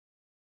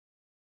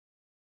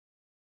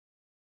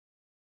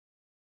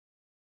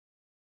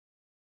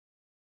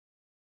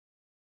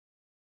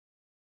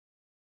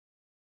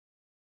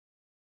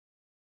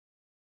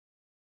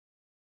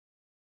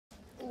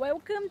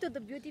Welcome to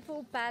the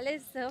beautiful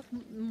palace of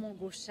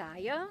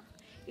Mogoshaya.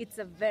 It's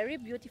a very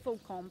beautiful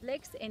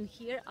complex, and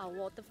here a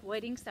lot of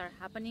weddings are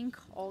happening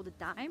all the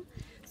time.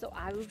 So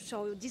I will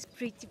show you this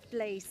pretty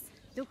place.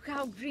 Look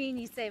how green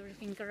is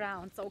everything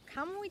around. So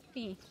come with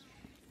me.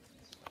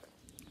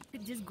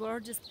 Look at this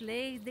gorgeous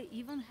place. They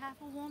even have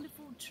a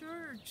wonderful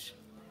church.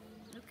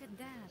 Look at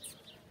that.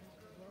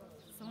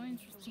 So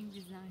interesting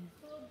design.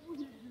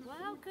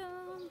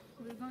 Welcome.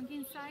 We're going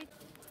inside.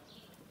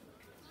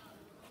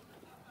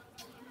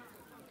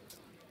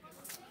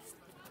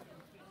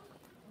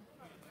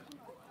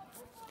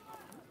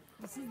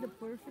 This is the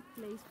perfect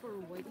place for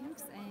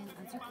weddings, and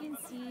as you can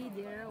see,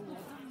 there are a lot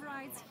of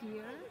brides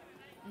here,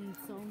 and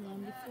it's so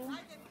wonderful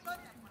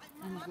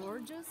and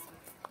gorgeous.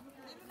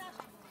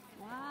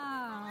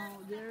 Wow,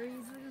 there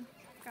is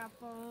a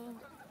couple,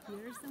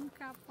 here are some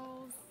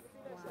couples.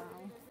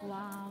 Wow,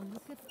 wow,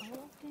 look at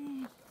all of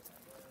them.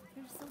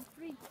 They're so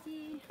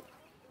pretty.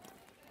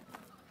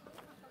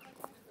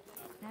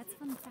 That's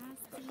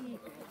fantastic.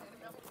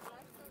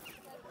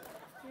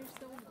 They're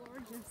so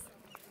gorgeous.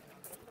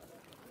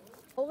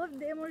 All of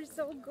them are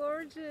so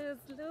gorgeous.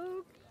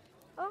 Look.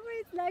 Oh,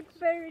 it's like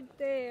fairy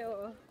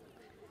tale.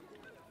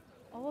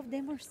 All of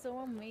them are so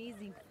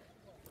amazing.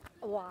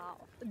 Wow.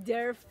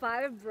 There are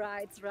 5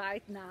 brides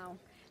right now.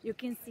 You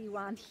can see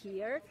one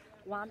here,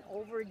 one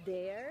over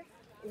there,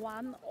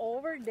 one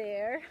over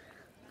there,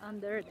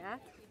 under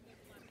that.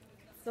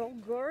 So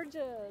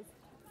gorgeous.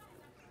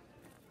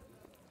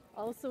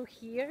 Also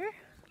here,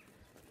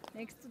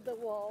 next to the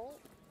wall,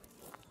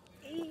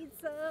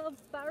 it's a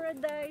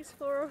paradise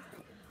for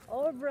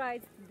all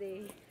brides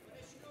today.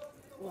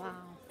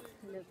 Wow,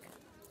 look,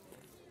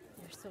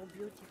 they're so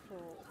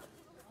beautiful.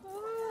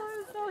 Oh,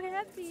 I'm so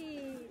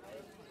happy.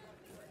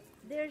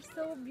 They're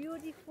so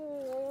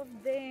beautiful, all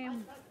of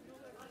them.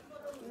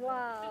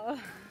 Wow.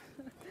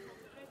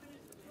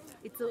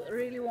 It's a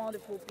really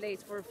wonderful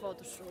place for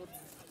photo shoots.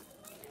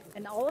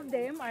 And all of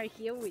them are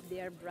here with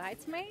their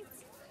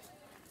bridesmaids.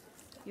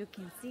 You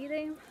can see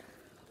them.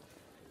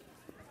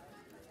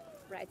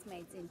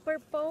 Bridesmaids in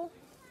purple.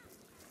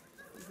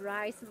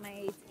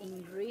 Bridesmaids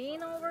in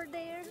green over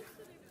there,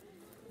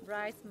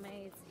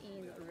 bridesmaids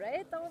in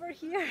red over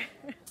here.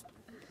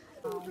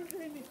 Oh, they're so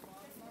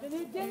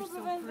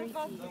pretty.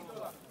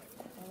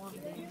 All of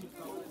them.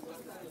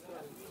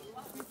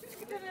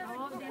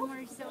 All of them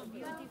are so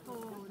beautiful.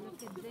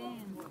 Look at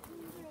them.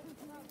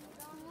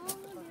 Oh,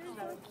 they're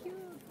so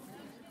cute.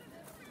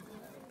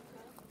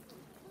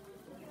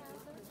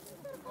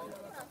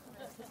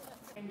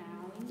 We're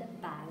now in the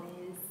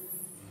palace.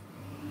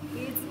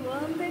 It's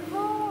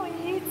wonderful,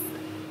 it's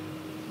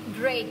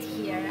great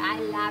here, I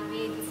love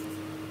it.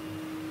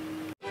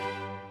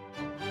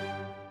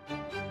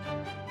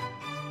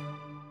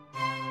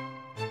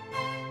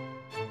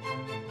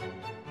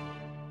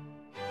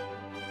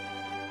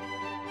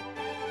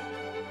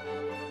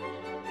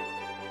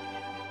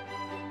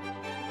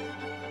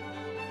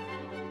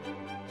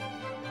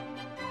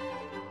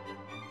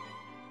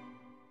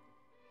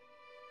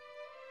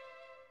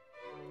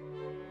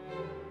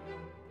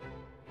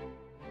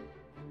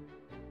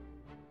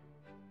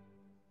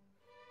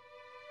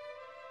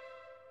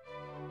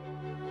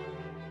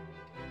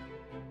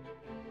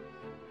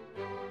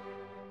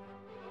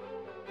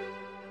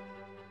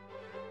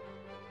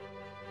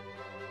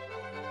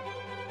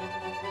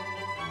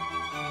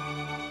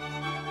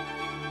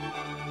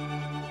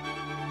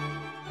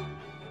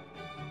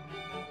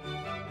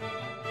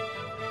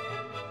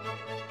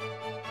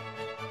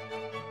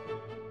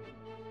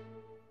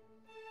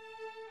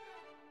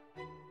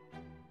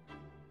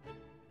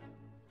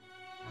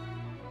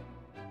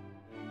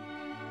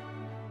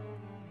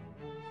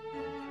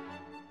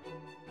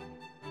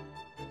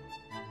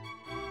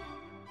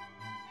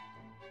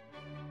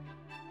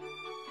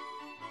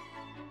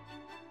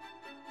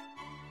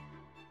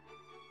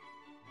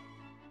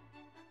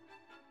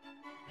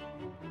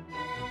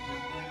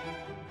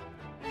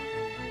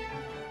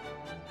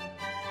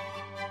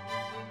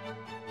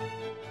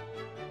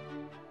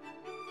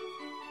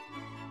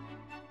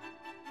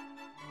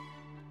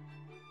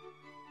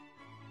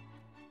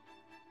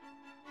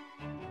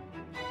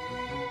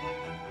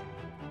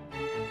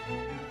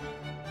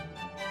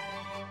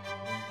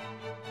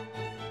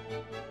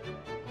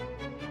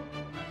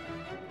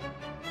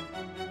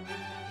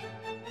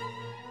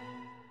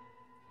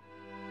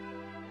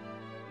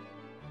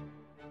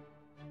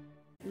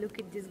 Look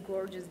at this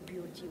gorgeous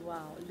beauty.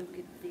 Wow, look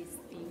at this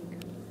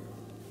thing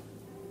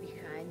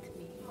behind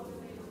me.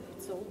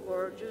 It's so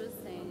gorgeous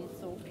and it's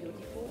so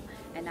beautiful.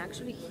 And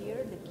actually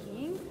here the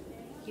king,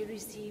 he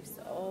receives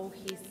all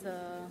his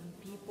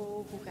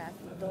people who have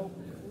to talk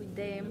with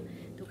them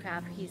to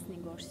have his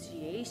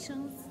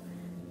negotiations.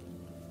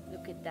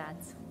 Look at that.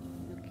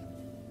 Look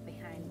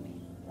behind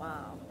me.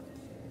 Wow.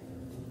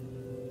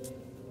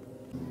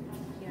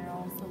 Here are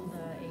also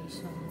the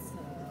Asians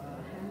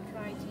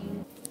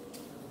handwriting.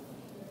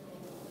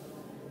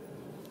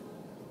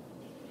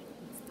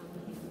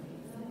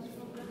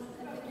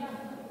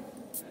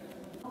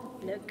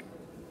 Look,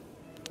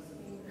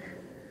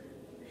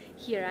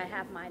 Here I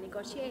have my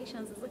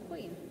negotiations as a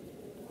queen.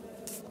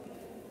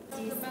 This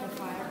is the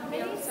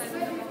fireplace.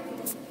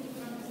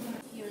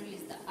 Here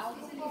is the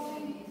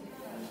outside,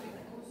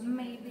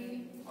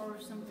 maybe, or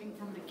something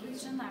from the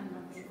kitchen, I'm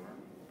not sure.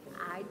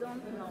 I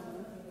don't know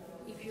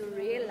if you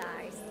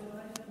realize,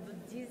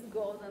 but this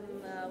golden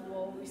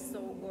wall is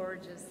so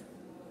gorgeous.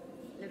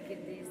 Look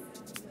at this.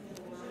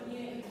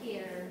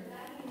 Here,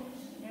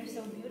 they're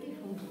so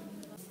beautiful.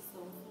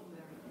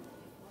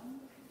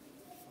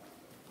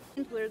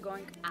 And we're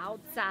going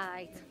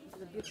outside to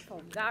the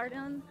beautiful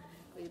garden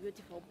with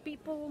beautiful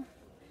people,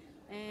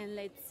 and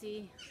let's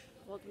see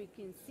what we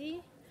can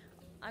see.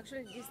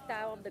 Actually, this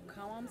style of the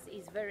columns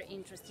is very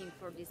interesting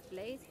for this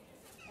place,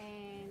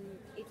 and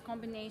it's a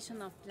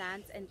combination of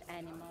plants and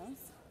animals.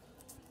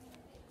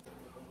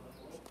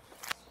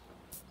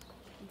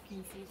 You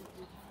can see the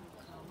beautiful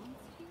columns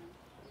here.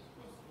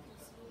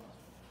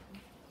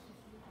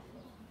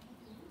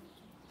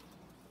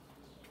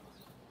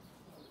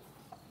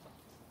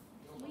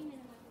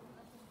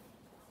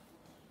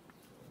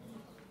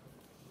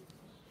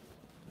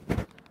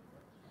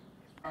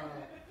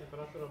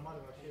 Temperatură mare,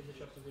 la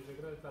 60-70 de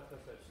grade, partea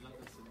asta.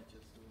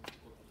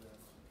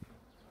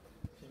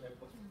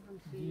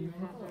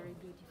 Very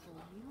beautiful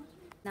view.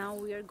 Now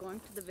we are going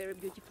to the very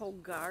beautiful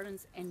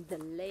gardens and the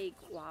lake.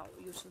 Wow,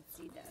 you should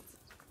see that.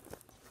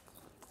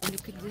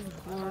 Look at these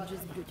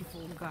gorgeous,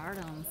 beautiful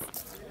gardens.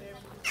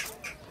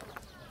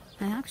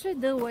 And actually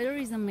the weather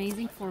is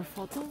amazing for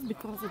photos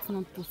because it's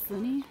not too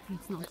sunny,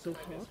 it's not too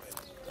hot.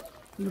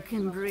 You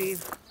can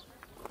breathe.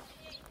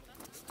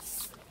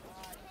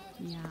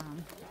 Yeah.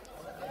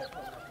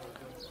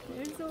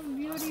 They're so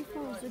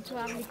beautiful, such a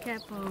lovely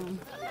couple.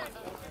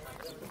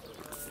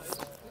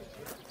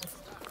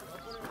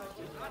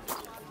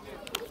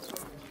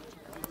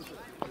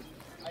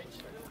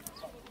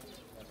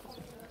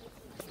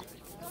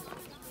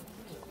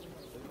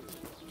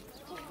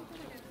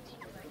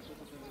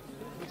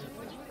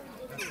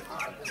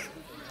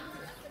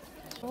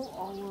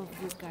 All of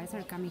these guys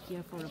are coming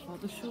here for the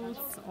photo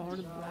shoots or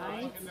the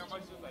brides.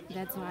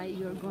 That's why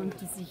you're going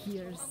to see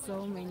here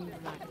so many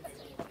brides.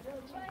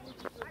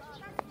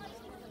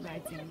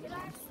 Brides and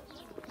grooms.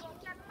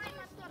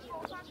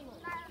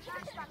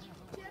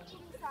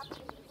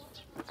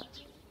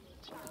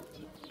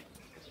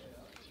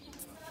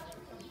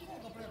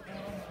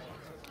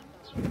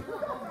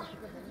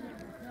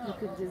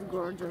 Look at this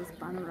gorgeous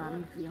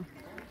panoramic view.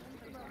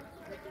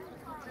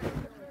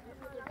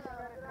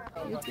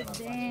 Look at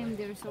them,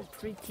 they're so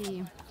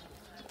pretty.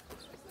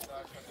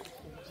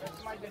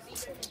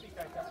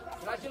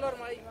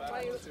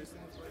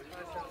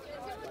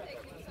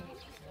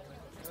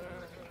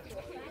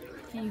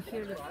 Can you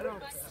hear the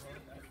frogs?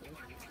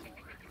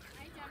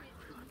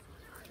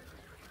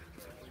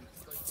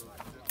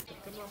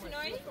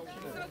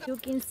 You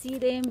can see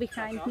them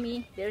behind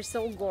me, they're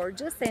so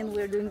gorgeous, and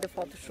we're doing the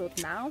photo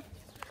shoot now.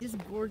 These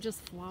gorgeous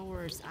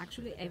flowers,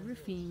 actually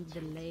everything,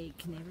 the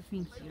lake and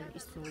everything here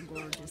is so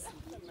gorgeous.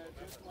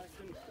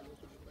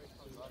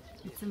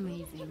 It's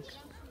amazing.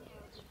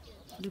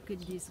 Look at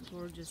this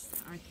gorgeous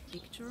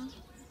architecture.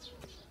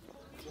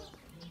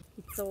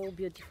 It's so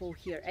beautiful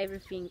here,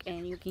 everything,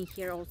 and you can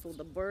hear also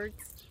the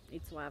birds.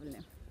 It's lovely.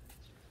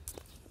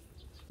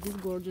 These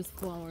gorgeous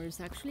flowers,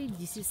 actually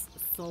this is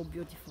so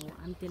beautiful.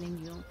 I'm telling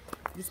you,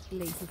 this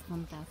place is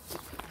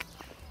fantastic.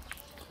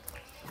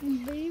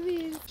 And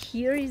babies.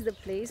 Here is the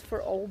place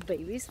for all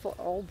babies, for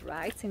all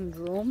brides and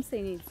grooms,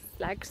 and it's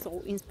like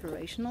so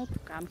inspirational to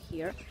come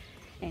here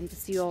and to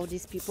see all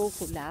these people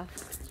who love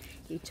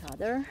each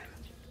other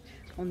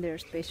on their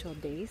special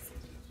days.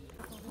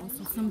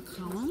 Also some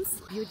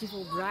columns,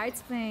 beautiful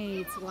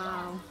bridesmaids,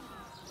 wow,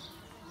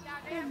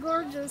 they're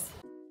gorgeous.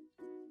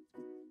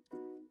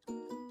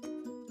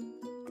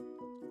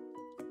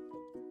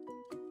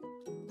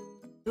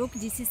 Look,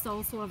 this is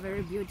also a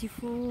very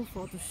beautiful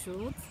photo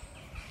shoot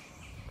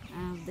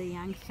of the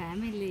young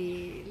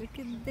family. Look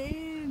at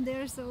them,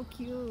 they're so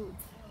cute.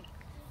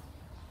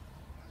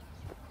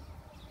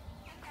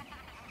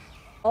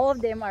 All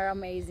of them are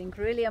amazing,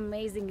 really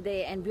amazing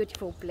day and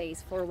beautiful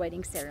place for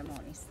wedding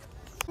ceremonies.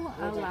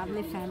 A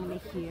lovely family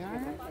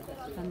here,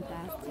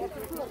 fantastic.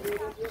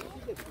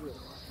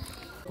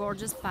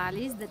 Gorgeous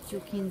palace that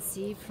you can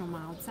see from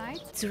outside.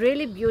 It's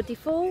really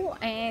beautiful,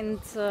 and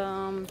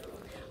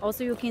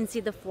also you can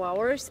see the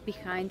flowers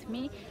behind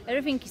me.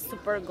 Everything is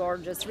super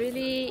gorgeous.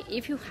 Really,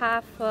 if you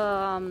have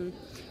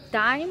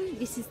time,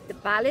 this is the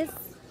palace,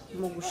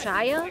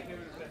 Mogoshaya.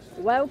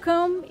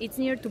 Welcome. It's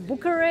near to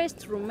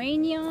Bucharest,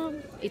 Romania.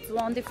 It's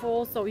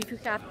wonderful. So if you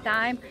have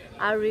time,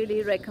 I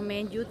really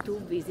recommend you to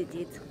visit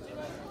it.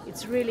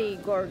 It's really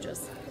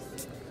gorgeous.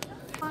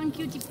 One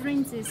cutie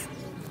princess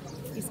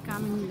is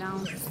coming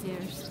down the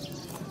stairs.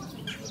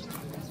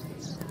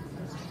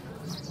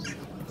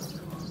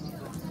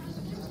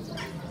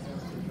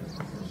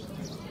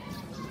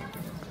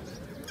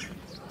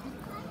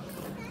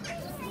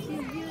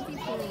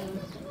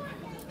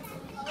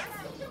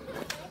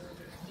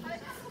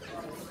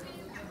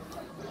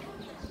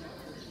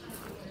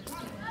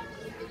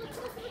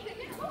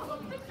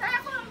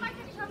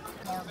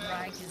 Our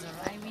bride is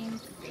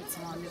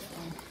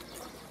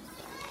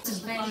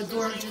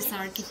gorgeous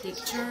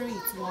architecture,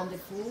 it's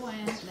wonderful,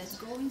 and let's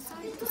go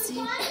inside to see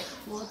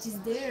what is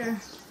there.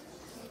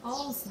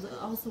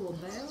 Also a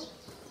bell.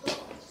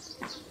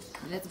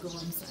 Let's go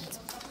inside.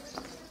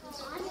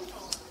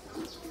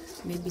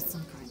 Maybe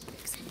some kind of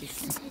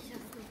exhibition.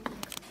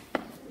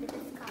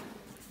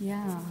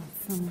 Yeah,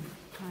 some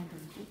kind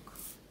of book.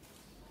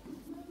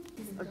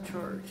 A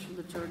church,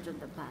 the church of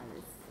the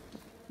palace.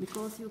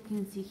 Because you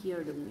can see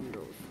here the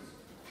windows.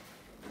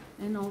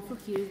 And also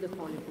here is the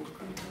holy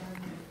book.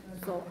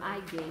 So I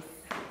guess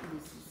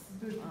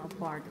this is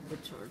part of the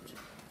church.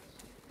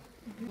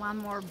 One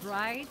more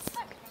bride.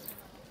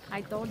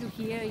 I told you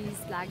here is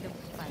like the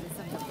palace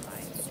of the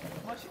brides.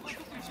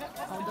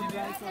 All the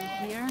brides are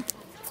here.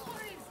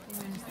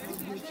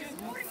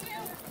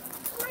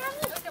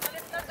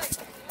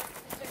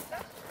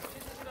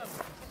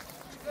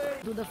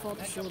 Do the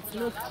photo shoots.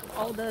 Look,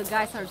 all the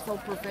guys are so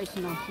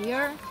professional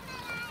here.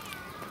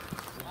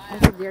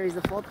 Also, there is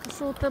a photo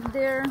shoot up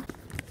there.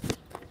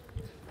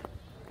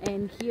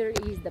 And here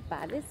is the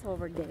palace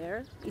over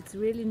there. It's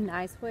really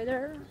nice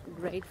weather,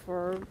 great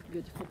for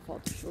beautiful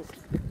photo shoot.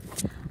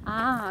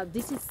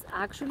 This is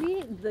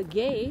actually the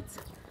gate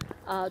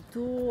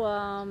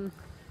to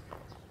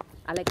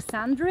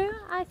Alexandria,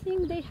 I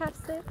think they have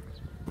said.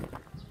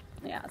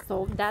 Yeah,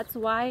 so that's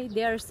why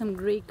there are some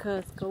Greek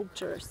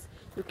sculptures.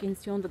 You can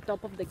see on the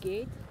top of the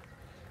gate,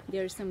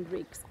 there are some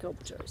Greek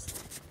sculptures.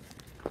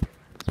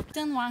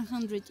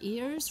 100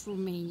 years,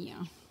 Romania.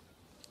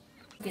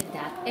 Look at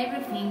that,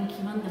 everything,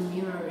 even the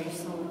mirror is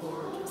so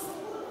gorgeous.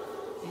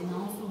 And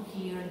also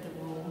here the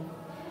room.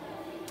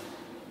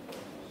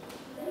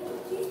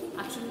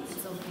 Actually,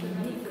 it's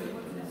authentic.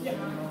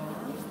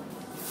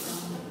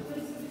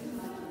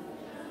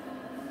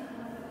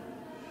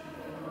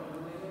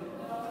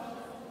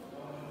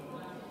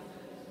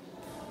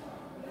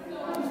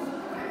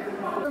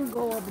 Don't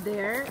go up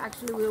there.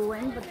 Actually, we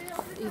went, but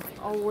it's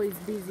always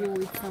busy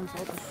with some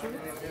photo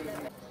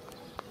shoots.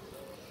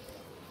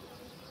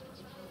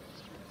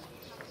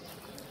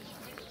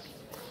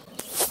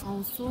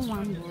 Also,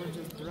 one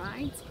gorgeous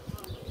bride.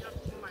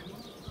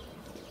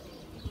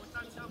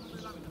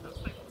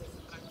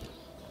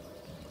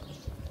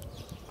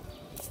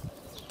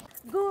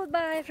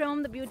 Goodbye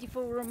from the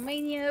beautiful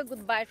Romania,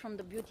 goodbye from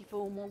the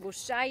beautiful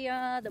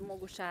Mogoshaya, the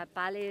Mogoshoaia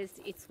Palace.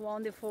 It's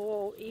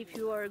wonderful. If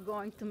you are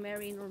going to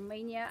marry in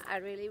Romania, I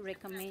really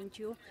recommend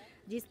you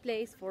this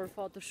place for a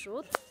photo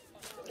shoot.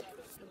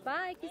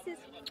 Bye, kisses!